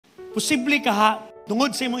Posible ka ha,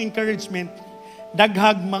 tungod sa imong encouragement,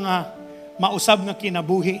 daghag mga mausab nga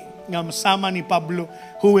kinabuhi nga masama ni Pablo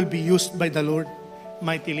who will be used by the Lord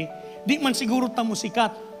mightily. Di man siguro ta mo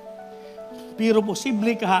sikat, pero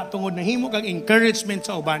posible ka ha, tungod na himo kang encouragement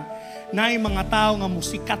sa uban, na ay mga tao nga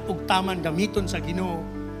musikat og taman gamiton sa Ginoo,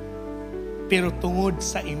 pero tungod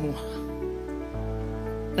sa imuha.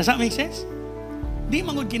 Does that make sense? Di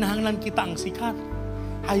mangod kinahanglan kita ang sikat.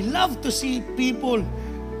 I love to see people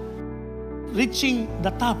reaching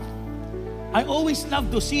the top. I always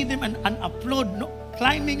love to see them and upload,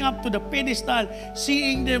 climbing up to the pedestal,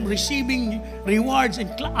 seeing them receiving rewards,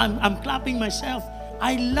 and I'm clapping myself.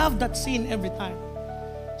 I love that scene every time.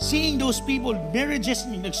 Seeing those people, marriages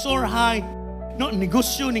nag-soar high,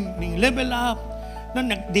 negosyo ning level up,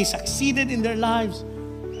 they succeeded in their lives.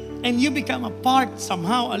 And you become a part,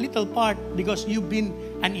 somehow, a little part, because you've been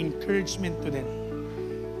an encouragement to them.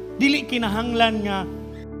 Dili kinahanglan nga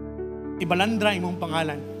ibalandra imong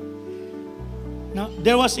pangalan. Now,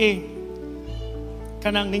 there was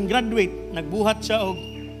kanang ning graduate, nagbuhat siya og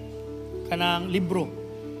kanang libro.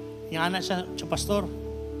 Nga na siya pastor.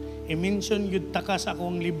 I-mention yun taka sa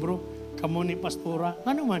akong libro, kamo ni pastora.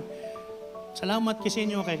 Ano man, salamat kasi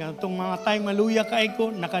inyo kay itong mga time maluya kay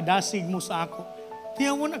ko, nakadasig mo sa ako.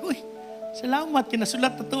 Tiyaw mo na ko, salamat,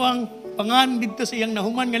 kinasulat na ito ang pangan dito sa iyang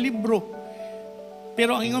nahuman nga libro.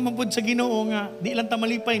 Pero ang ingon mapod sa Ginoo nga, di lang ta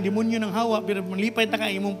malipay, demonyo ng hawa, pero malipay ta ka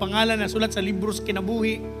imong pangalan na sulat sa libro sa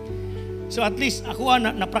kinabuhi. So at least, ako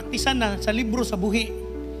napraktisan na sa libro sa buhi.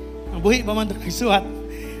 Ang buhi pa man ito nagsuhat.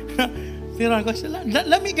 Pero ako,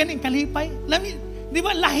 lami ganing kalipay. Di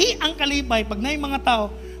ba, lahi ang kalipay pag na mga tao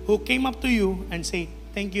who came up to you and say,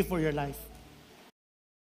 thank you for your life.